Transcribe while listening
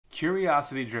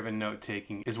Curiosity-driven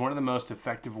note-taking is one of the most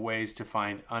effective ways to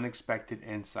find unexpected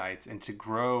insights and to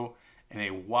grow in a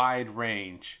wide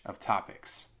range of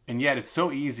topics. And yet it's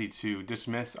so easy to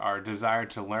dismiss our desire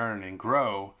to learn and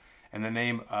grow in the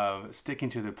name of sticking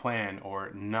to the plan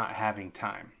or not having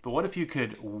time. But what if you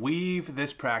could weave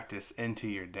this practice into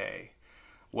your day?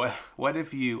 What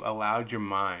if you allowed your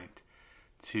mind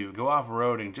to go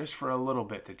off-roading just for a little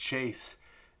bit to chase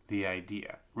the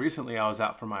idea? Recently, I was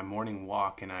out for my morning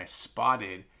walk and I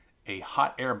spotted a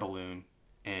hot air balloon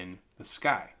in the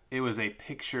sky. It was a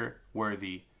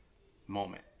picture-worthy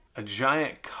moment. A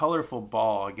giant, colorful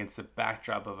ball against the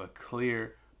backdrop of a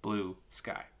clear blue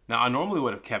sky. Now, I normally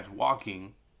would have kept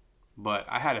walking, but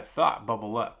I had a thought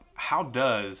bubble up. How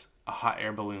does a hot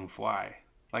air balloon fly?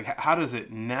 Like, how does it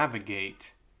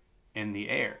navigate in the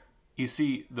air? You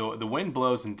see, the wind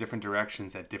blows in different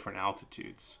directions at different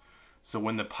altitudes. So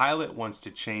when the pilot wants to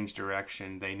change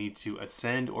direction, they need to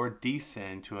ascend or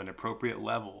descend to an appropriate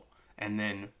level and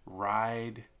then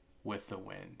ride with the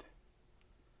wind.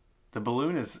 The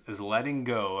balloon is letting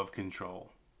go of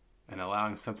control and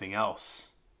allowing something else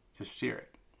to steer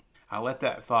it. I let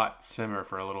that thought simmer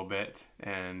for a little bit,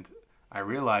 and I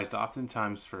realized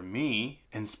oftentimes for me,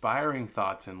 inspiring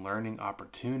thoughts and learning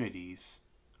opportunities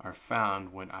are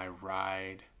found when I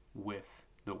ride with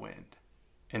the wind.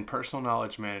 In personal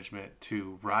knowledge management,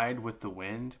 to ride with the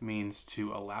wind means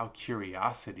to allow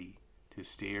curiosity to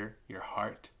steer your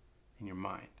heart and your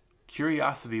mind.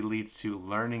 Curiosity leads to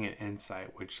learning and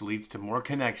insight, which leads to more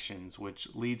connections, which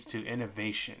leads to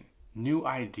innovation, new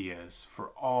ideas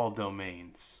for all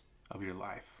domains of your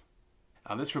life.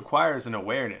 Now, this requires an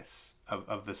awareness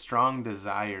of the strong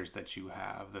desires that you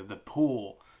have, the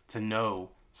pull to know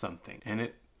something. And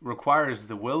it requires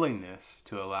the willingness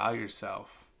to allow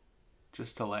yourself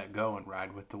just to let go and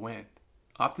ride with the wind.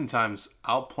 Oftentimes,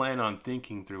 I'll plan on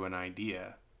thinking through an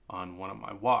idea on one of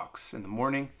my walks in the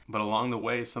morning, but along the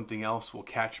way, something else will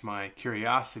catch my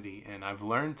curiosity, and I've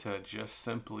learned to just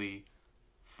simply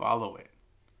follow it.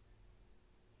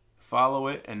 Follow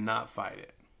it and not fight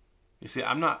it. You see,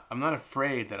 I'm not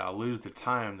afraid that I'll lose the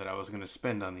time that I was going to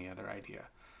spend on the other idea.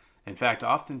 In fact,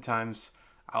 oftentimes,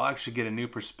 I'll actually get a new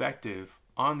perspective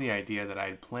on the idea that I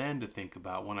had planned to think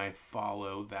about when I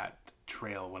follow that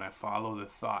trail, when I follow the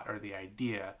thought or the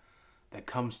idea that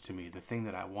comes to me, the thing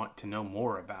that I want to know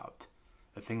more about,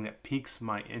 the thing that piques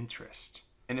my interest.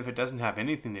 And if it doesn't have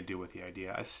anything to do with the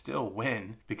idea, I still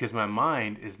win because my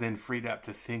mind is then freed up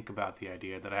to think about the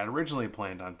idea that I had originally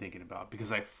planned on thinking about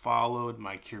because I followed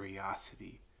my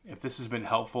curiosity. If this has been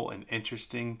helpful and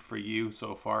interesting for you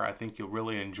so far, I think you'll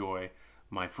really enjoy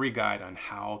my free guide on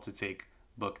how to take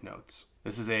book notes.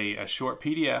 This is a short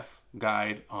PDF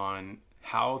guide on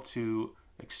how to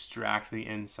extract the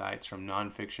insights from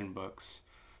nonfiction books,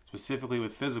 specifically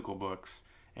with physical books,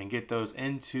 and get those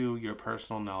into your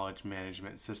personal knowledge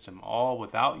management system, all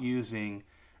without using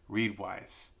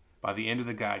Readwise. By the end of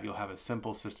the guide, you'll have a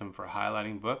simple system for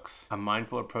highlighting books, a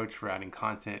mindful approach for adding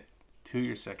content to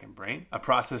your second brain, a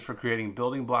process for creating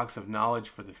building blocks of knowledge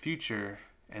for the future,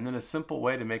 and then a simple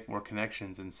way to make more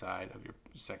connections inside of your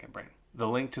second brain. The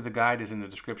link to the guide is in the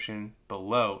description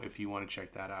below if you want to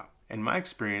check that out. In my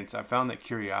experience, I found that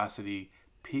curiosity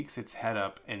peeks its head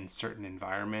up in certain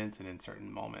environments and in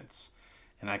certain moments.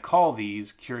 And I call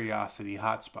these curiosity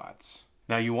hotspots.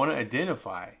 Now, you want to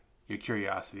identify your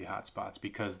curiosity hotspots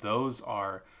because those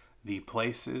are the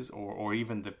places or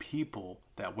even the people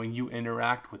that when you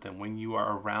interact with them, when you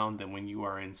are around them, when you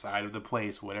are inside of the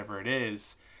place, whatever it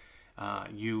is,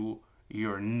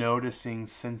 your noticing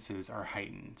senses are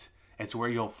heightened. It's where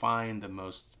you'll find the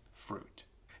most fruit.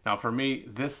 Now for me,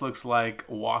 this looks like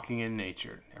walking in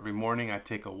nature. Every morning I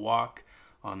take a walk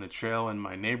on the trail in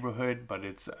my neighborhood, but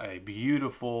it's a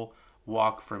beautiful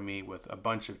walk for me with a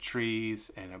bunch of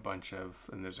trees and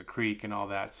and there's a creek and all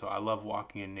that. So I love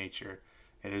walking in nature.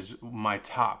 It is my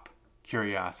top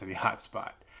curiosity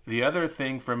hotspot. The other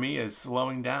thing for me is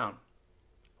slowing down,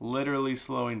 literally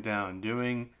slowing down,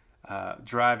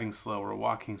 driving slower,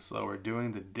 walking slower,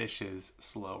 doing the dishes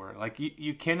slower. Like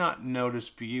you cannot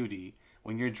notice beauty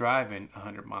when you're driving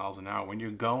 100 miles an hour, when you're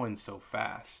going so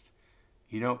fast.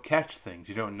 You don't catch things,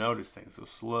 you don't notice things. So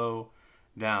slow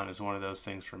down is one of those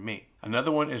things for me.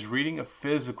 Another one is reading a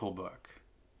physical book,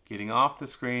 getting off the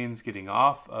screens, getting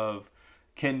off of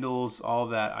Kindles, all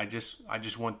that. I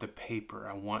just want the paper.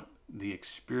 I want the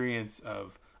experience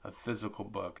of a physical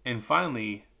book. And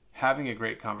finally, having a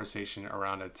great conversation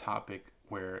around a topic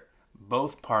where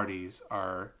both parties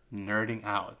are nerding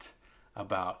out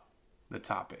about the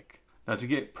topic. Now, to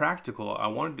get practical, I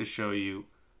wanted to show you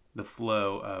the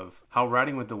flow of how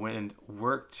riding with the wind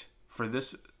worked for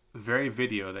this very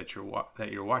video that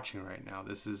you're watching right now.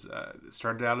 This is it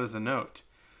started out as a note.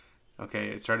 Okay,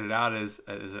 it started out as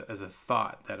a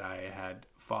thought that I had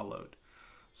followed.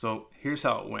 So here's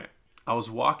how it went. I was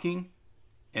walking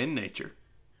in nature,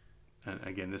 and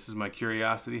again, this is my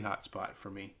curiosity hotspot for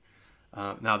me.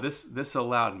 Now this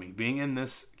allowed me, being in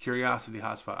this curiosity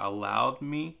hotspot, allowed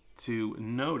me to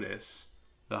notice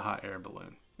the hot air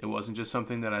balloon. It wasn't just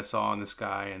something that I saw in the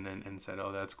sky and said,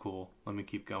 "Oh, that's cool. Let me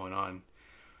keep going on."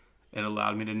 It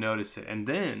allowed me to notice it, and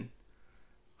then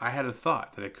I had a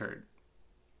thought that occurred.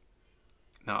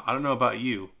 Now, I don't know about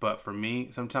you, but for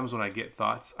me, sometimes when I get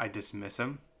thoughts, I dismiss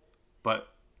them.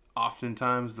 But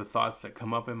oftentimes, the thoughts that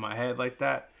come up in my head like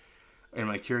that, in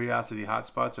my curiosity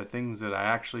hotspots, are things that I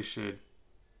actually should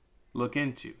look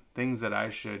into. Things that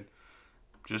I should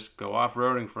just go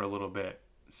off-roading for a little bit,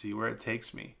 see where it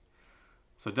takes me.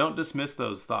 So don't dismiss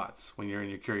those thoughts when you're in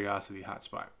your curiosity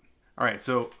hotspot. All right,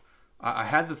 so I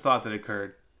had the thought that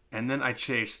occurred, and then I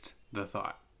chased the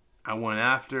thought. I went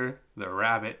after the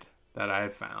rabbit that I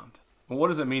had found. Well, what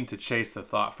does it mean to chase the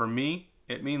thought? For me,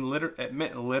 it meant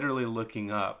literally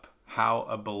looking up how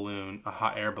a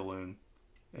hot air balloon,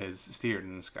 is steered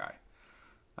in the sky.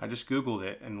 I just Googled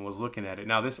it and was looking at it.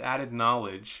 Now, this added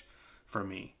knowledge for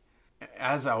me.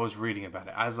 As I was reading about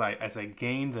it, as I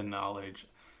gained the knowledge,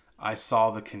 I saw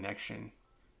the connection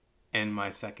in my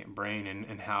second brain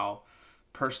and how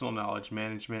personal knowledge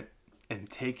management and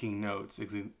taking notes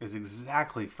is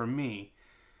exactly, for me,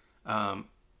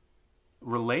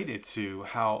 related to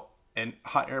how a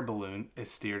hot air balloon is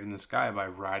steered in the sky by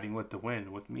riding with the wind.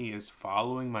 With me is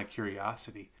following my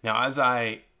curiosity. Now, as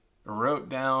I wrote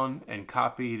down and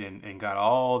copied and got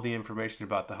all the information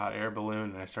about the hot air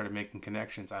balloon and I started making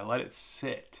connections, I let it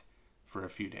sit for a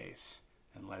few days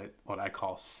and let it, what I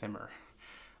call, simmer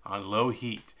on low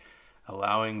heat,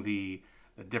 allowing the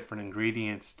different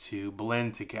ingredients to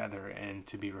blend together and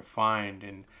to be refined.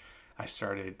 And I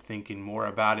started thinking more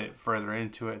about it, further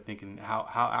into it, thinking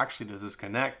how actually does this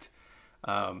connect?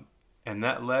 And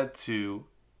that led to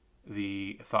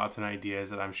the thoughts and ideas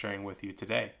that I'm sharing with you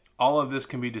today. All of this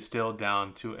can be distilled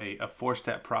down to a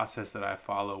 4-step process that I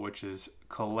follow, which is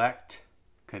collect,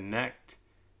 connect,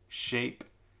 shape,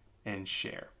 and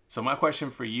share. So my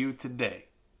question for you today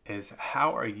is,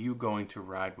 how are you going to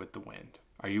ride with the wind?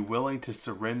 Are you willing to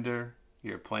surrender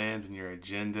your plans and your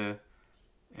agenda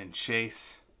and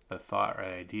chase the thought or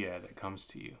idea that comes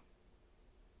to you?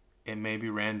 It may be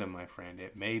random, my friend.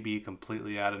 It may be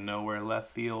completely out of nowhere,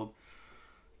 left field.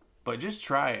 But just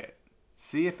try it.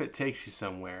 See if it takes you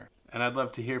somewhere. And I'd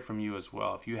love to hear from you as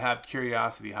well. If you have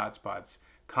curiosity hotspots,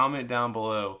 comment down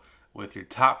below with your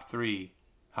top 3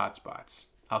 hotspots.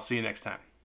 I'll see you next time.